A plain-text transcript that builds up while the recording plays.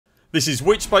This is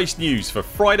Witchspace News for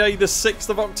Friday the 6th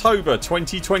of October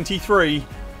 2023.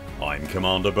 I'm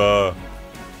Commander Buur.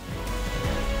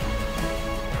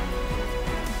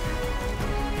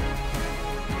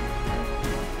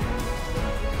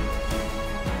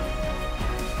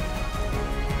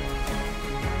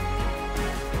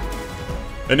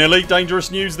 In Elite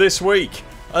Dangerous news this week,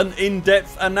 an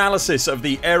in-depth analysis of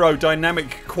the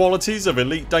aerodynamic qualities of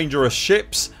Elite Dangerous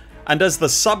ships, and as the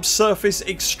subsurface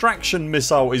extraction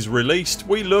missile is released,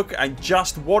 we look at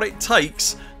just what it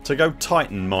takes to go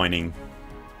Titan mining.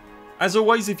 As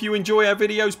always, if you enjoy our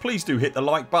videos, please do hit the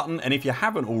like button, and if you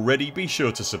haven't already, be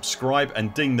sure to subscribe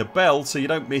and ding the bell so you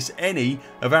don't miss any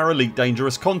of our Elite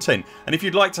Dangerous content. And if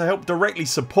you'd like to help directly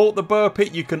support the Buur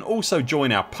Pit, you can also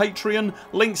join our Patreon.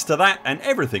 Links to that and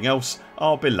everything else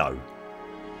are below.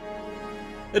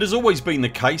 It has always been the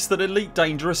case that Elite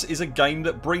Dangerous is a game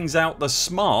that brings out the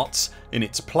smarts in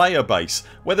its player base,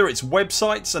 whether it's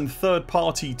websites and third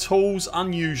party tools,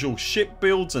 unusual ship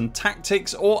builds and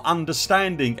tactics, or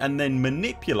understanding and then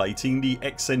manipulating the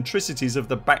eccentricities of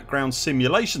the background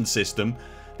simulation system.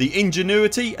 The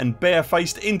ingenuity and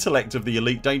barefaced intellect of the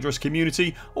Elite Dangerous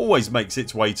community always makes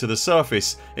its way to the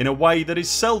surface in a way that is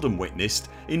seldom witnessed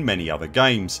in many other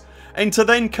games. Enter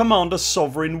then Commander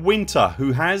Sovereign Winter,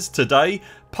 who has today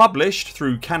published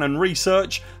through Canonn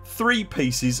Research 3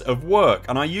 pieces of work,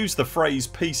 and I use the phrase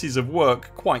pieces of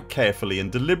work quite carefully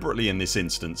and deliberately in this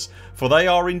instance, for they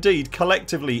are indeed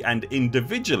collectively and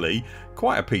individually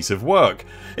quite a piece of work.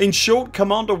 In short,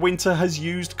 Commander Winter has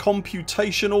used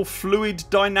computational fluid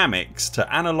dynamics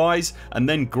to analyse and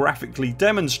then graphically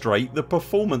demonstrate the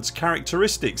performance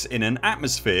characteristics in an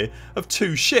atmosphere of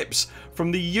 2 ships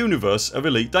from the universe of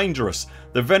Elite Dangerous: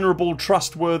 the venerable,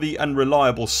 trustworthy and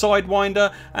reliable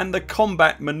Sidewinder and the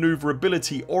combat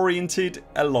manoeuvrability oriented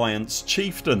Alliance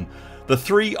Chieftain. The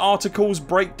 3 articles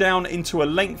break down into a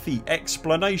lengthy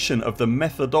explanation of the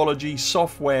methodology,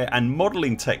 software and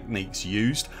modelling techniques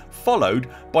used, followed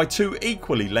by 2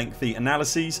 equally lengthy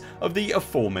analyses of the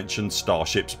aforementioned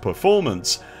starship's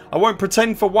performance. I won't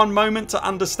pretend for one moment to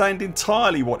understand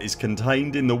entirely what is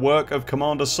contained in the work of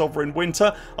Commander Sovereign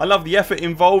Winter. I love the effort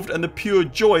involved and the pure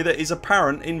joy that is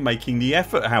apparent in making the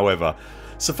effort, however.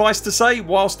 Suffice to say,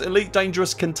 whilst Elite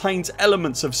Dangerous contains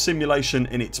elements of simulation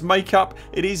in its makeup,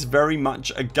 it is very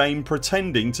much a game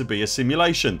pretending to be a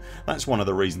simulation. That's one of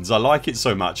the reasons I like it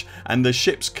so much, and the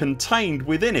ships contained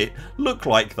within it look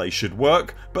like they should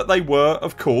work, but they were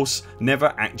of course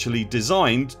never actually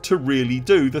designed to really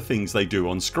do the things they do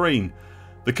on screen.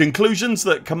 The conclusions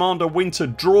that Commander Winter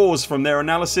draws from their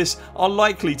analysis are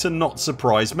likely to not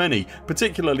surprise many,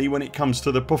 particularly when it comes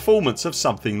to the performance of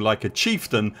something like a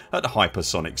Chieftain at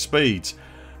hypersonic speeds.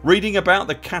 Reading about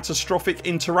the catastrophic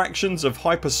interactions of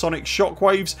hypersonic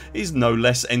shockwaves is no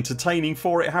less entertaining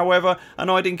for it, however,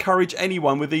 and I'd encourage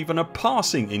anyone with even a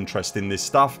passing interest in this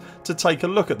stuff to take a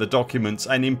look at the documents,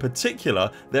 and in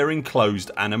particular their enclosed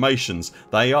animations.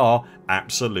 They are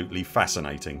absolutely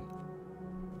fascinating.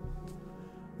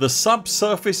 The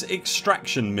subsurface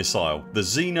extraction missile, the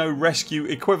Xeno rescue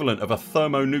equivalent of a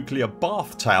thermonuclear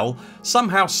bath towel,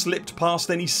 somehow slipped past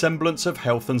any semblance of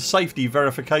health and safety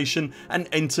verification and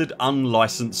entered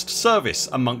unlicensed service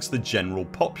amongst the general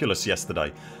populace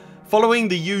yesterday. Following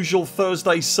the usual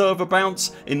Thursday server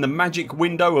bounce in the magic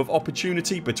window of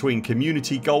opportunity between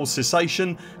community goal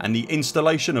cessation and the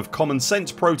installation of common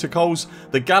sense protocols,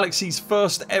 the galaxy's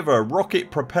first ever rocket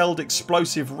propelled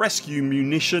explosive rescue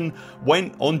munition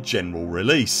went on general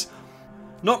release.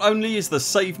 Not only is the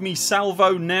Save Me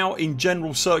Salvo now in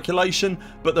general circulation,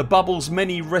 but the bubble's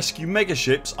many rescue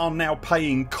megaships are now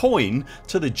paying coin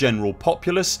to the general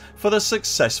populace for the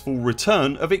successful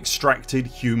return of extracted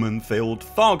human filled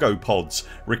Thargopods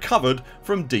recovered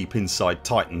from deep inside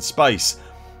Titan space.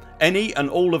 Any and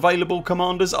all available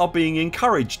commanders are being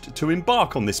encouraged to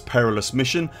embark on this perilous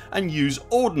mission and use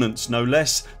ordnance no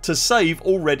less to save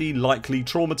already likely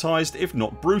traumatised if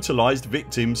not brutalised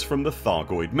victims from the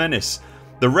Thargoid menace.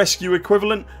 The rescue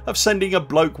equivalent of sending a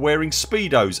bloke wearing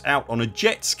speedos out on a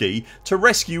jet ski to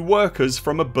rescue workers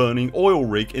from a burning oil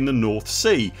rig in the North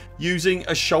Sea using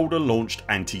a shoulder launched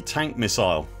anti-tank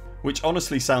missile. Which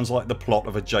honestly sounds like the plot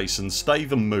of a Jason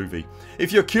Statham movie.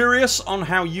 If you're curious on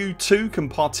how you too can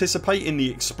participate in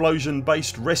the explosion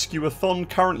based rescue-a-thon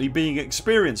currently being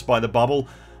experienced by the bubble,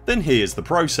 then here's the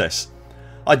process.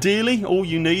 Ideally all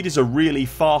you need is a really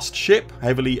fast ship,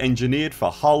 heavily engineered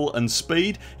for hull and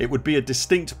speed. It would be a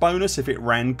distinct bonus if it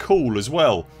ran cool as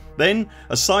well. Then,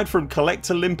 aside from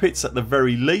collector limpets at the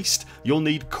very least, you'll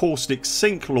need caustic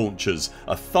sink launchers,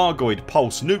 a Thargoid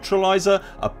pulse neutralizer,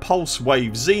 a pulse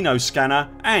wave Xeno scanner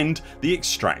and the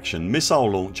extraction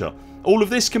missile launcher. All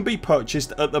of this can be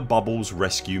purchased at the Bubbles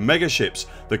Rescue megaships.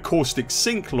 The Caustic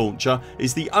Sync launcher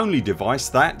is the only device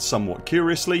that, somewhat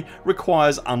curiously,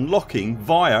 requires unlocking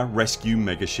via Rescue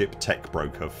Megaship Tech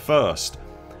Broker first.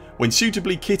 When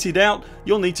suitably kitted out,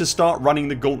 you'll need to start running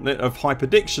the gauntlet of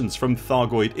hyperdictions from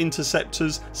Thargoid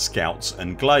interceptors, scouts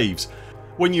and glaives.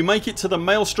 When you make it to the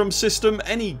Maelstrom system,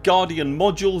 any Guardian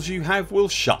modules you have will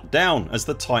shut down as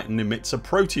the Titan emits a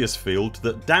Proteus field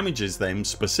that damages them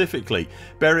specifically.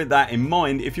 Bear that in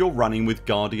mind if you're running with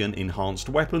Guardian enhanced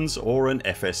weapons or an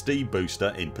FSD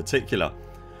booster in particular.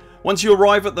 Once you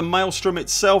arrive at the Maelstrom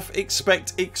itself,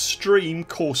 expect extreme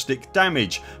caustic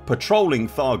damage, patrolling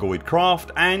Thargoid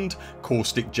craft and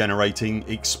caustic generating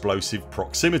explosive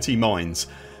proximity mines.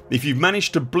 If you've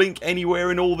managed to blink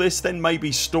anywhere in all this, then maybe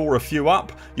store a few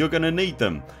up, you're going to need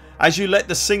them. As you let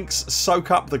the sinks soak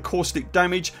up the caustic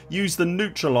damage, use the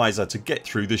neutralizer to get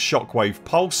through the shockwave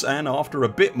pulse, and after a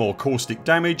bit more caustic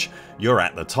damage you're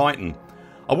at the Titan.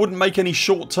 I wouldn't make any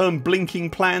short term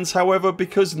blinking plans however,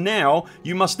 because now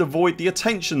you must avoid the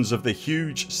attentions of the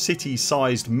huge city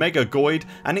sized Megagoid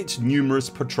and its numerous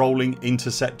patrolling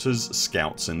interceptors,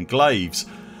 scouts and glaives.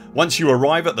 Once you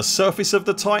arrive at the surface of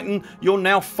the Titan, you're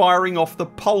now firing off the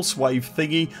pulse wave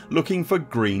thingy looking for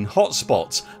green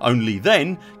hotspots. Only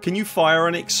then can you fire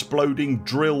an exploding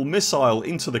drill missile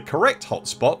into the correct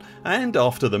hotspot, and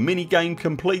after the minigame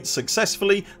completes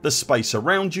successfully, the space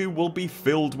around you will be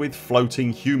filled with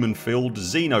floating human filled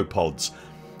xenopods.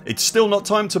 It's still not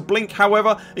time to blink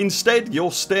however, instead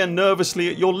you'll stare nervously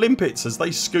at your limpets as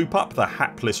they scoop up the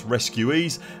hapless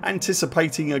rescuees,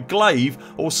 anticipating a glaive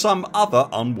or some other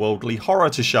unworldly horror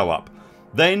to show up.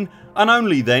 Then and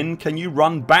only then can you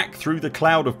run back through the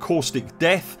cloud of caustic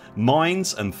death,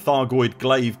 mines and Thargoid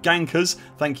glaive gankers,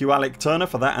 thank you Alec Turner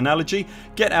for that analogy,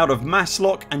 get out of mass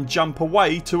lock and jump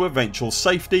away to eventual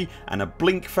safety and a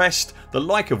blink fest the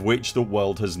like of which the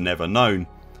world has never known.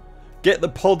 Get the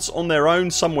pods on their own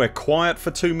somewhere quiet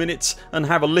for 2 minutes and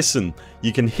have a listen.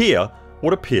 You can hear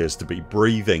what appears to be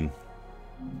breathing.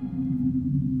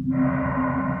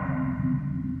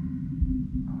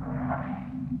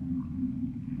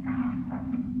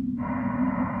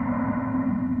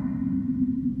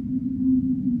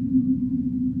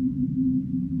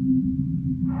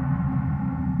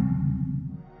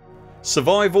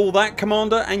 Survive all that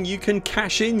Commander and you can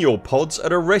cash in your pods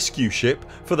at a rescue ship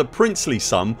for the princely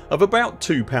sum of about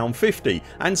 £2.50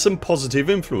 and some positive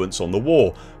influence on the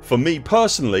war. For me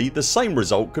personally, the same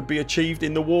result could be achieved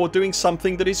in the war doing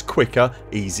something that is quicker,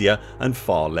 easier and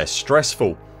far less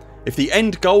stressful. If the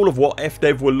end goal of what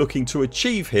FDev were looking to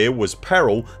achieve here was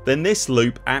peril, then this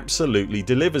loop absolutely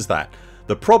delivers that.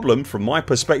 The problem, from my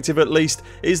perspective at least,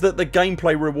 is that the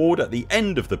gameplay reward at the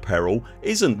end of the peril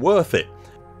isn't worth it.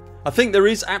 I think there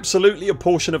is absolutely a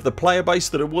portion of the player base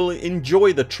that will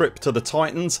enjoy the trip to the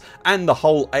Titans and the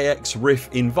whole AX riff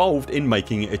involved in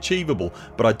making it achievable,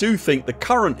 but I do think the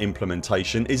current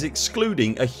implementation is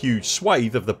excluding a huge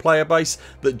swathe of the player base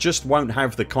that just won't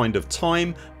have the kind of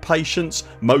time, patience,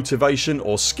 motivation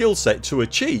or skill set to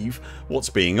achieve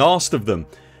what's being asked of them.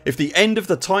 If the end of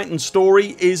the Titan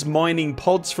story is mining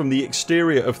pods from the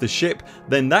exterior of the ship,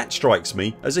 then that strikes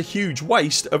me as a huge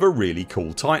waste of a really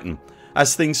cool Titan.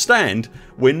 As things stand,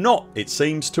 we're not, it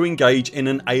seems, to engage in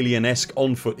an alien-esque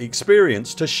on foot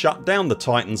experience to shut down the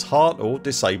Titan's heart or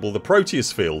disable the Proteus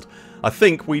field. I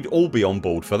think we'd all be on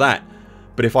board for that.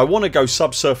 But if I want to go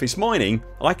subsurface mining,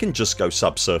 I can just go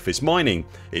subsurface mining.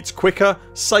 It's quicker,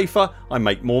 safer, I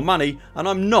make more money and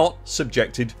I'm not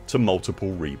subjected to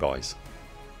multiple rebuys.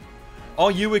 Are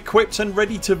you equipped and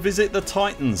ready to visit the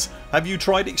Titans? Have you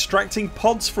tried extracting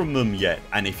pods from them yet?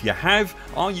 And if you have,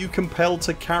 are you compelled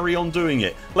to carry on doing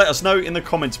it? Let us know in the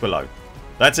comments below.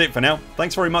 That's it for now.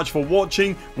 Thanks very much for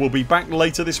watching. We'll be back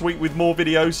later this week with more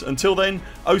videos. Until then,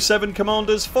 07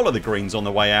 Commanders, follow the greens on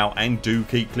the way out and do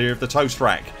keep clear of the toast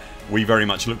rack. We very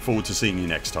much look forward to seeing you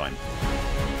next time.